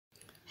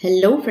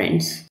Hello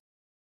friends,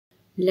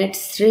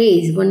 let's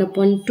raise 1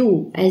 upon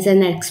 2 as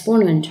an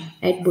exponent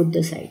at both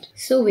the sides.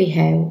 So we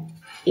have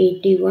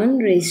 81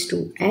 raised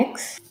to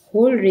x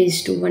whole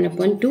raised to 1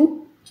 upon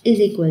 2 is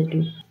equal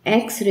to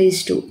x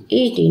raised to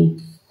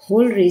 18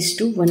 whole raised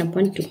to 1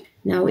 upon 2.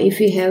 Now if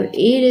we have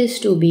a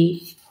raised to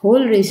b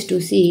whole raised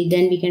to c,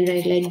 then we can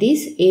write like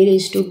this: a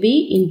raised to b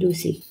into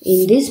c.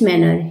 In this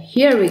manner,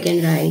 here we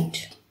can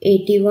write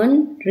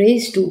 81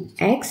 raised to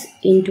x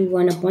into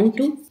 1 upon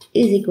 2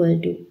 is equal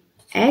to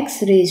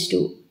x raised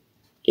to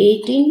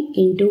 18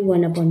 into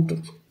 1 upon 2.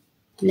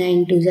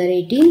 9 2s are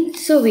 18.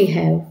 So we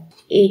have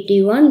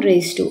 81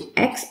 raised to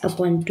x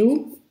upon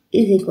 2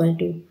 is equal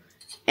to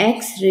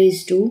x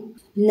raised to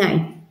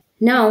 9.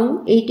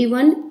 Now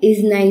 81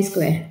 is 9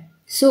 square.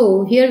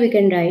 So here we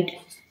can write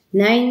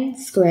 9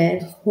 square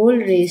whole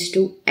raised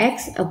to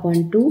x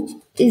upon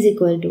 2 is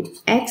equal to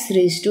x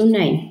raised to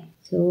 9.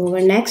 So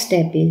our next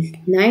step is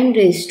 9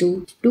 raised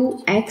to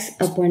 2x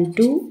upon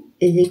 2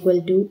 is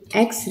equal to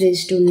x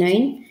raised to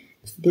 9.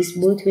 This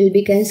both will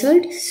be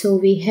cancelled. So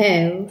we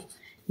have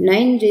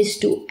 9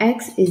 raised to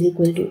x is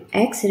equal to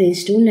x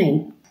raised to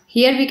 9.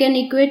 Here we can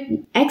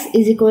equate x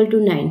is equal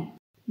to 9.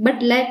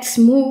 But let's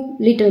move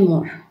little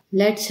more.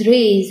 Let's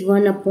raise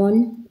 1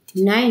 upon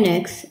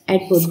 9x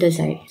at both the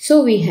sides.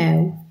 So we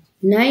have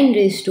 9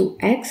 raised to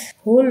x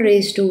whole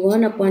raised to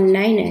 1 upon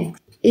 9x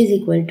is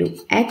equal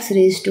to x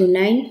raised to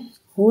 9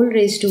 whole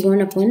raised to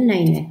 1 upon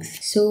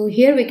 9x. So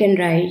here we can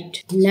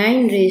write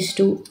 9 raised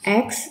to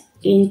x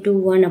into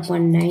 1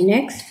 upon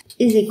 9x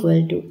is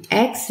equal to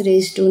x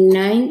raised to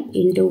 9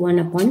 into 1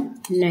 upon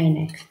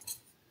 9x.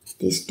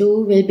 This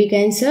 2 will be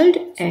cancelled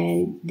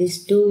and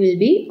this 2 will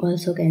be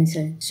also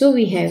cancelled. So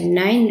we have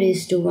 9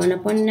 raised to 1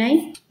 upon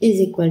 9 is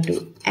equal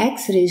to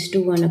x raised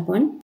to 1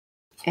 upon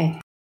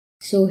x.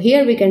 So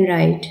here we can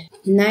write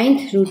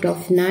 9th root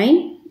of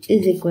 9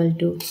 is equal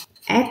to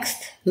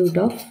xth root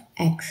of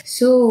x.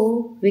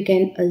 So we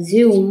can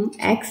assume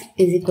x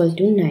is equal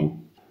to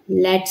 9.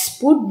 Let's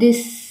put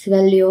this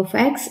value of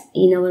x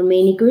in our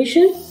main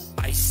equation.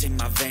 Ice in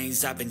my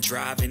veins, I've been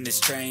driving this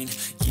train.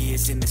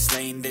 Years in this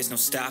lane, there's no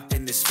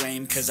stopping this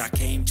flame. Cause I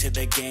came to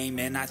the game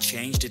and I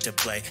changed it to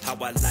play how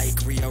I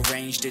like,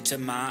 rearranged it to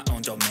my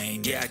own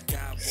domain. Yeah, I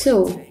got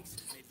so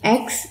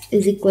x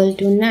is equal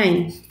to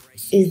 9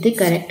 is the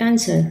correct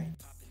answer.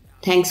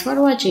 Thanks for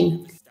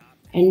watching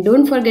and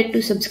don't forget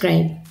to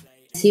subscribe.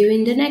 See you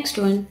in the next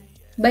one.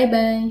 Bye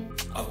bye.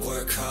 I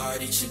work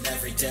hard each and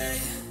every day.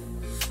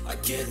 I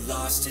get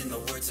lost in the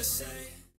words I say.